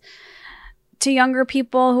less to younger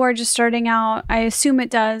people who are just starting out. I assume it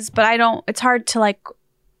does, but it's hard to like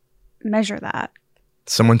measure that.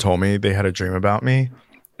 Someone told me they had a dream about me.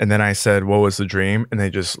 And then I said, what was the dream? And they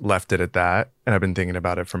just left it at that. And I've been thinking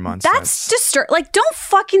about it for months. That's like, don't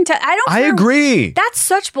fucking I agree. That's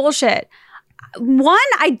such bullshit. One,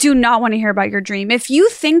 I do not want to hear about your dream. If you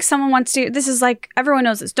think someone wants to, this is like, everyone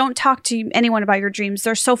knows this. Don't talk to anyone about your dreams.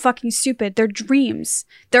 They're so fucking stupid. They're dreams.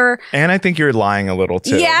 And I think you're lying a little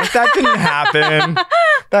too. Yeah. Like, that didn't happen.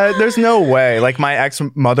 There's no way. Like my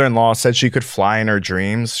ex-mother-in-law said she could fly in her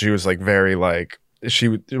dreams. She was like very like, she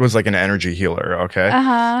was like an energy healer. Okay.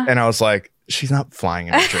 Uh-huh. And I was like, she's not flying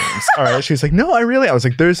in her dreams. All right. She's like, no, I was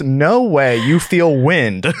like, there's no way you feel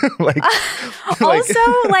wind. Also,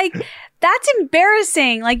 like, that's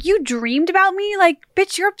embarrassing. Like, you dreamed about me? Like,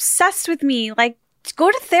 bitch, you're obsessed with me. Like,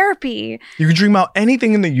 go to therapy. You can dream about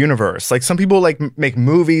anything in the universe. Like, some people like make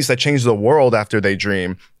movies that change the world after they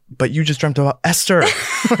dream, but you just dreamt about Esther.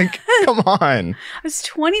 Like, come on. I was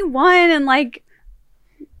 21 and like,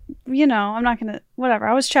 I'm not going to, whatever.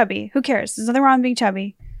 I was chubby. Who cares? There's nothing wrong with being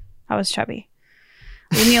chubby. I was chubby.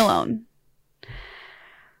 Leave me alone.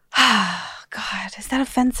 God, is that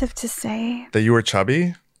offensive to say? That you were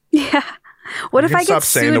chubby? Yeah. What if I get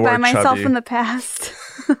sued by myself in the past?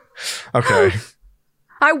 Okay.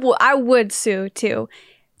 I would sue too.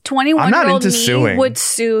 21-year-old me suing. would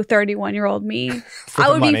sue 31-year-old me. I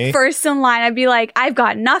would be first in line. I'd be like, I've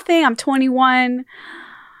got nothing. I'm 21.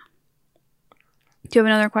 Do you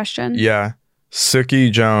have another question? Yeah. Suki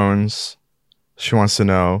Jones. She wants to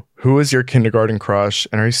know, who is your kindergarten crush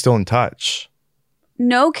and are you still in touch?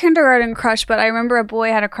 No kindergarten crush, but I remember a boy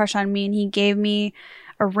had a crush on me and he gave me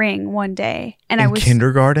a ring one day. And I was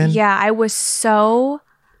kindergarten? Yeah, I was so,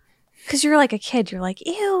 because you're like a kid. You're like,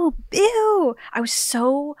 ew. I was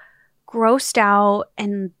so grossed out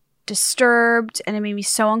and disturbed and it made me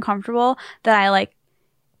so uncomfortable that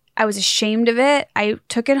I was ashamed of it. I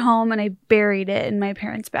took it home and I buried it in my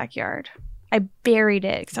parents' backyard. I buried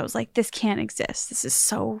it because I was like, this can't exist. This is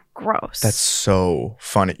so gross. That's so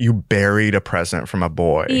funny. You buried a present from a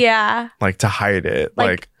boy. Yeah. Like to hide it.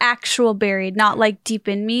 Like actual buried, not like deep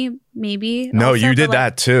in me, maybe. No, also, you did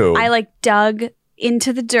that too. I like dug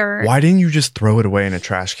into the dirt. Why didn't you just throw it away in a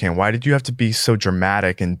trash can? Why did you have to be so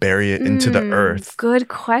dramatic and bury it into the earth? Good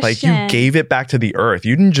question. Like you gave it back to the earth.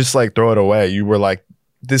 You didn't just like throw it away. You were like,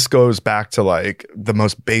 this goes back to like the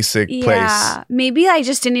most basic place. Yeah, maybe I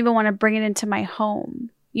just didn't even want to bring it into my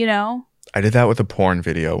home, I did that with a porn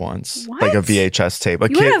video once. What? Like a VHS tape.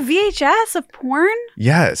 You had a VHS of porn?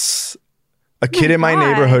 Yes. A kid in my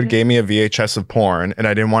neighborhood gave me a VHS of porn and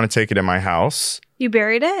I didn't want to take it in my house. You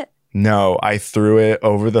buried it? No, I threw it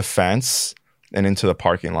over the fence and into the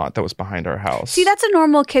parking lot that was behind our house. See, that's a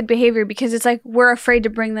normal kid behavior because it's like we're afraid to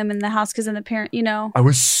bring them in the house because then the parent, I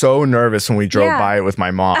was so nervous when we drove by it with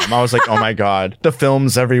my mom. I was like, oh my God, the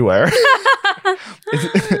film's everywhere.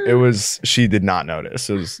 She did not notice.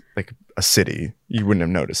 It was like a city. You wouldn't have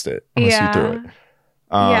noticed it unless you threw it.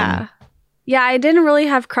 Yeah, I didn't really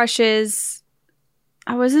have crushes.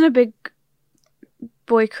 I wasn't a big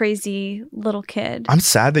boy crazy little kid. I'm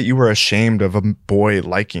sad that you were ashamed of a boy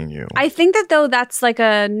liking you. I think that though that's like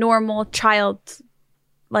a normal child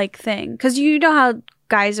like thing because you know how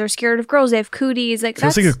guys are scared of girls. They have cooties. Like it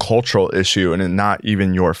feels like a cultural issue and not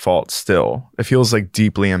even your fault still. It feels like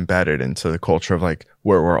deeply embedded into the culture of like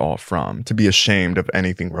where we're all from to be ashamed of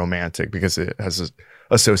anything romantic because it has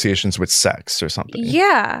associations with sex or something.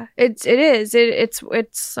 Yeah, it is. It's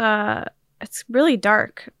really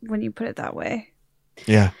dark when you put it that way.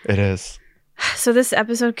 Yeah, it is. So this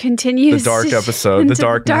episode continues. The dark episode. The into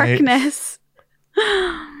dark night. darkness.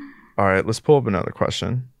 All right, let's pull up another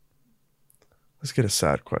question. Let's get a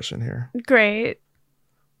sad question here. Great.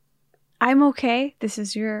 I'm okay. This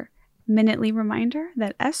is your minutely reminder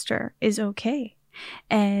that Esther is okay.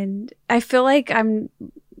 And I feel like I'm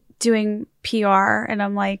doing PR and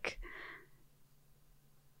I'm like,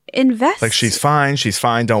 invest. Like, she's fine.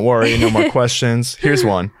 Don't worry. No more questions. Here's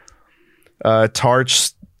one.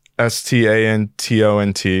 Tarch,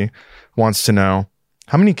 STANTONT, wants to know,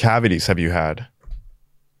 how many cavities have you had?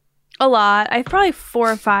 A lot. I probably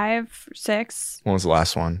 4 or 5, 6. When was the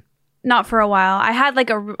last one? Not for a while. I had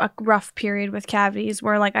like a rough period with cavities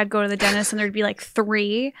where like I'd go to the dentist and there'd be like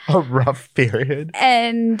 3. A rough period.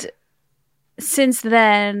 And since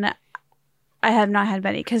then, I have not had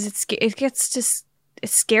many because it gets just,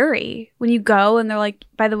 it's scary when you go and they're like,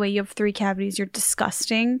 by the way, you have 3 cavities. You're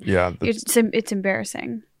disgusting. Yeah. It's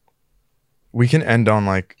embarrassing. We can end on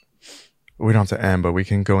like, we don't have to end, but we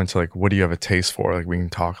can go into like, what do you have a taste for? Like, we can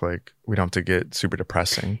talk like, we don't have to get super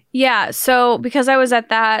depressing. Yeah. So because I was at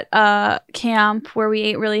that camp where we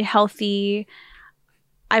ate really healthy,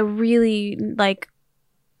 I really like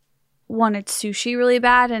wanted sushi really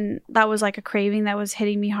bad. And that was like a craving that was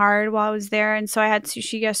hitting me hard while I was there. And so I had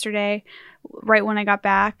sushi yesterday, right when I got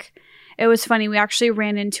back. It was funny. We actually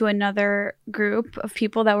ran into another group of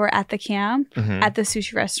people that were at the camp at the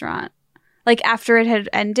sushi restaurant. Like after it had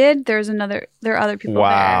ended, there are other people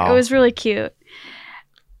there. It was really cute.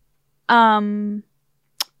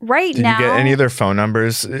 Right Did now, you get any of their phone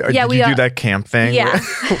numbers? Yeah, did you do that camp thing? Yeah,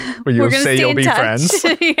 where you'll say you'll be friends.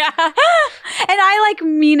 Yeah, and I like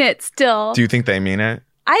mean it still. Do you think they mean it?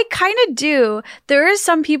 I kind of do. There is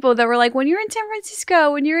some people that were like, when you're in San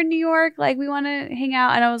Francisco, when you're in New York, like we want to hang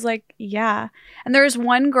out, and I was like, yeah. And there was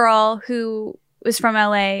one girl who was from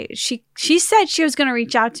LA. She said she was going to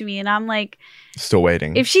reach out to me, and I'm like, still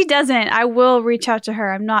waiting. If she doesn't, I will reach out to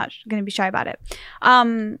her. I'm not going to be shy about it.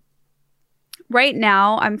 Right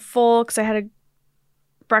now I'm full because I had a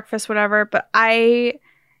breakfast, whatever, but I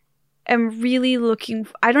am really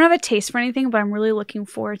I don't have a taste for anything, but I'm really looking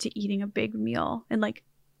forward to eating a big meal and like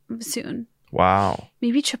soon. Wow.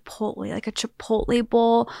 Maybe Chipotle, like a Chipotle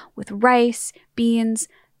bowl with rice, beans,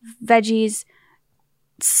 veggies,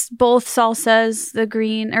 both salsas, the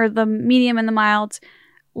green or the medium and the mild,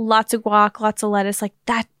 lots of guac, lots of lettuce, like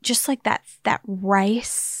that, just like that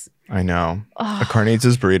rice. I know. A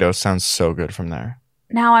carnitas burrito sounds so good from there.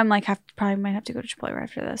 Now I'm like, probably might have to go to Chipotle right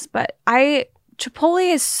after this, but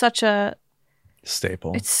Chipotle is such a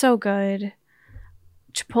staple. It's so good.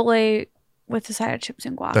 Chipotle with a side of chips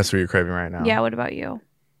and guac. That's what you're craving right now. Yeah. What about you?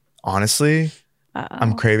 Honestly,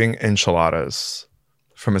 I'm craving enchiladas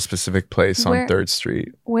from a specific place on 3rd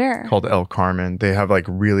Street. Where? Called El Carmen. They have like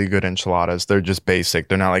really good enchiladas. They're just basic.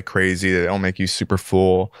 They're not like crazy. They don't make you super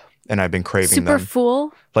full. And I've been craving them. Super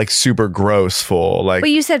full? Like super gross full. Like.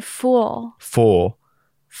 But you said full. Full.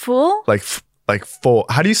 Full? Like full.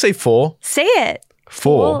 How do you say full? Say it.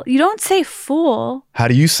 Full. You don't say full. How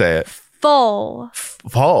do you say it? Full.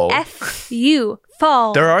 Full. F-U.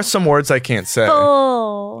 Full. There are some words I can't say.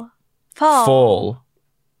 Full. Full.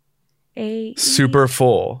 A-E. Super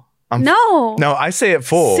full. No, I say it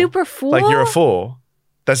full. Super full? Like you're a fool.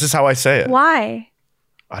 That's just how I say it. Why?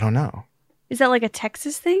 I don't know. Is that like a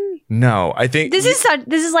Texas thing? No, I think this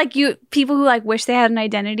is like people who like wish they had an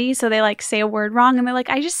identity, so they like say a word wrong and they're like,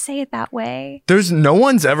 I just say it that way. There's no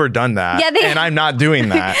one's ever done that. Yeah, and I'm not doing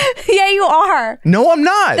that. Yeah, you are. No, I'm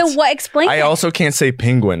not. Then what? Explain. I also can't say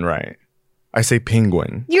penguin right. I say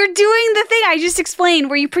penguin. You're doing the thing I just explained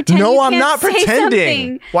where you pretend. No, I'm not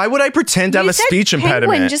pretending. Why would I pretend to have a speech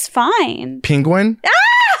impediment? Penguin, just fine. Penguin?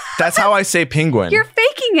 That's how I say penguin. You're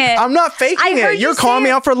faking it. I'm not faking it. You're calling me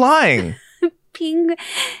out for lying. You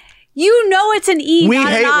know it's an E. We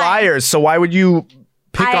hate liars, so why would you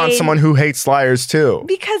pick on someone who hates liars too?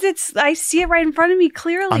 Because I see it right in front of me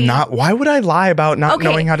clearly. I'm not. Why would I lie about not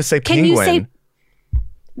knowing how to say penguin? Can you say?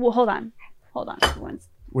 Well, hold on.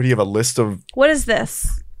 What do you have a list of? What is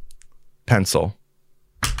this? Pencil.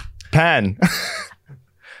 Pen.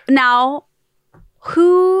 Now,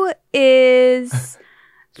 who is?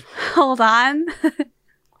 Hold on.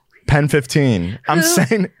 Pen 15. I'm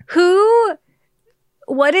saying. Who?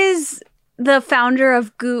 What is the founder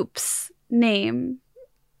of Goop's name?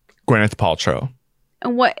 Gwyneth Paltrow.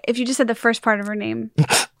 And what if you just said the first part of her name?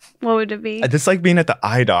 What would it be? It's like being at the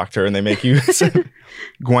eye doctor and they make you say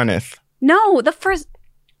Gwyneth. No, the first.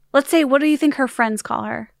 Let's say, what do you think her friends call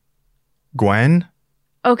her? Gwen?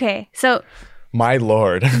 Okay, so. My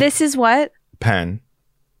lord. This is what? Pen.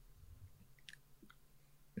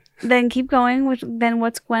 Then keep going. Then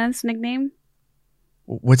what's Gwen's nickname?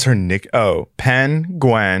 What's her nick? Oh,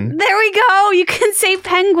 Penguin. There we go. You can say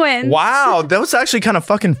penguin. Wow, that was actually kind of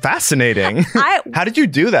fucking fascinating. How did you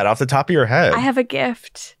do that off the top of your head? I have a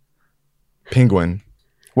gift. Penguin.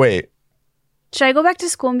 Wait. Should I go back to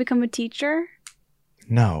school and become a teacher?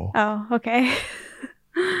 No. Oh, okay.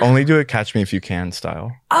 Only do it Catch Me If You Can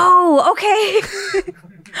style. Oh, okay.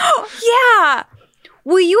 Yeah.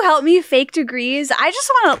 Will you help me fake degrees? I just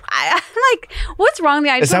want to. I'm like, what's wrong?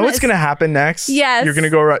 Is that what's going to happen next? Yes. You're going to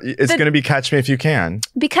go. It's going to be Catch Me If You Can.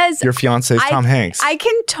 Because your fiance is Tom Hanks. I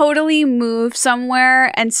can totally move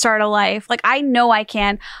somewhere and start a life. Like, I know I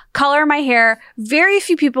can. Color my hair. Very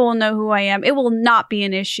few people will know who I am. It will not be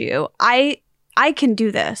an issue. I can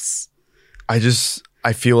do this.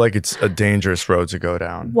 I feel like it's a dangerous road to go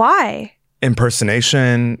down. Why?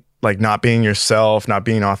 Impersonation, like not being yourself, not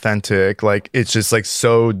being authentic. Like it's just like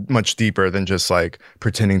so much deeper than just like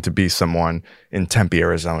pretending to be someone in Tempe,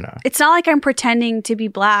 Arizona. It's not like I'm pretending to be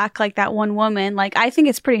black like that one woman. Like, I think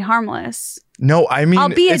it's pretty harmless. No, I mean, I'll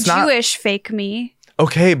be a Jewish fake me.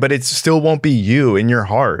 Okay, but it still won't be you in your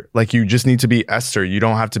heart. Like, you just need to be Esther. You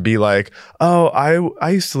don't have to be like, oh, I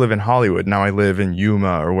used to live in Hollywood. Now I live in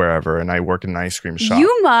Yuma or wherever, and I work in an ice cream shop.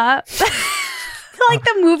 Yuma? Like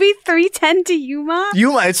the movie 3:10 to Yuma?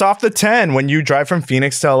 Yuma, it's off the 10 when you drive from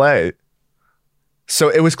Phoenix to LA. So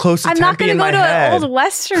it was close to Tempe in my head. I'm not going to go to an old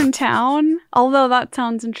Western town, although that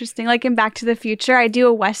sounds interesting. Like in Back to the Future, I do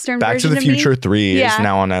a Western version of Back to the Future 3 is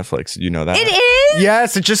now on Netflix. You know that? It is?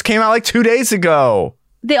 Yes, it just came out like 2 days ago.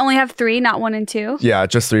 They only have 3, not 1 and 2? Yeah,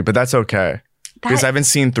 just 3, but that's okay. Because I haven't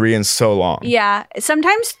seen 3 in so long. Yeah.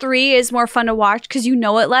 Sometimes 3 is more fun to watch because you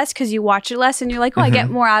know it less, because you watch it less, and you're like, oh, I get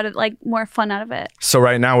more out of, like, more fun out of it. So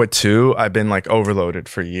right now with 2, I've been like overloaded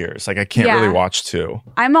for years. Like I can't really watch 2.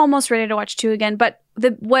 I'm almost ready to watch 2 again. But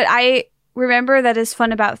what I remember that is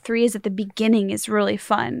fun about 3 is that the beginning is really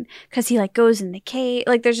fun because he like goes in the cave.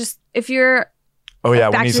 Like there's just, if you're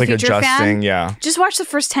when he's like adjusting, just watch the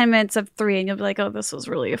first 10 minutes of 3 and you'll be like, oh, this was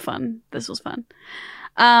really fun. This was fun.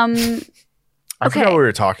 I forgot what we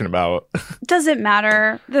were talking about. Doesn't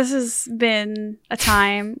matter. This has been a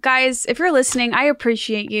time. Guys, if you're listening, I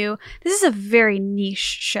appreciate you. This is a very niche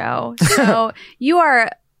show. So you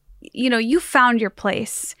found your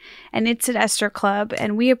place, and it's at Esther Club,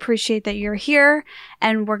 and we appreciate that you're here,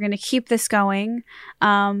 and we're going to keep this going.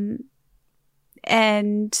 And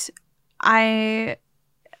I,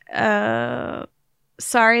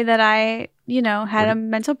 sorry that I, had a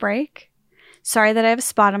mental break. Sorry that I have a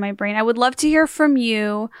spot on my brain. I would love to hear from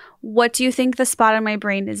you. What do you think the spot on my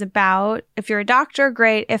brain is about? If you're a doctor,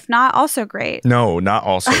 great. If not, also great. No, not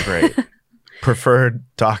also great. Preferred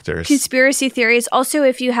doctors. Conspiracy theories. Also,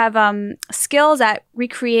 if you have skills at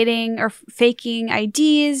recreating or faking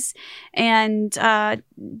IDs and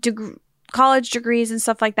college degrees and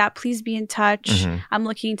stuff like that, please be in touch. Mm-hmm. I'm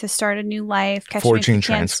looking to start a new life. Forging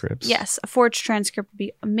transcripts. Yes, a forged transcript would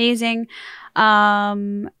be amazing.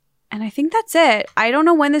 And I think that's it. I don't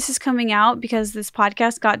know when this is coming out because this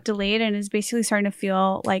podcast got delayed and is basically starting to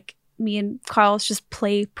feel like me and Carl's just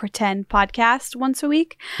play pretend podcast once a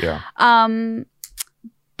week. Yeah.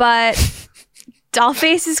 But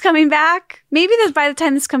Dollface is coming back. Maybe by the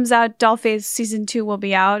time this comes out, Dollface season 2 will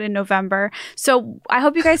be out in November. So I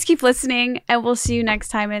hope you guys keep listening, and we'll see you next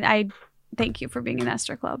time. And I thank you for being in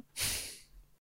Esther Club.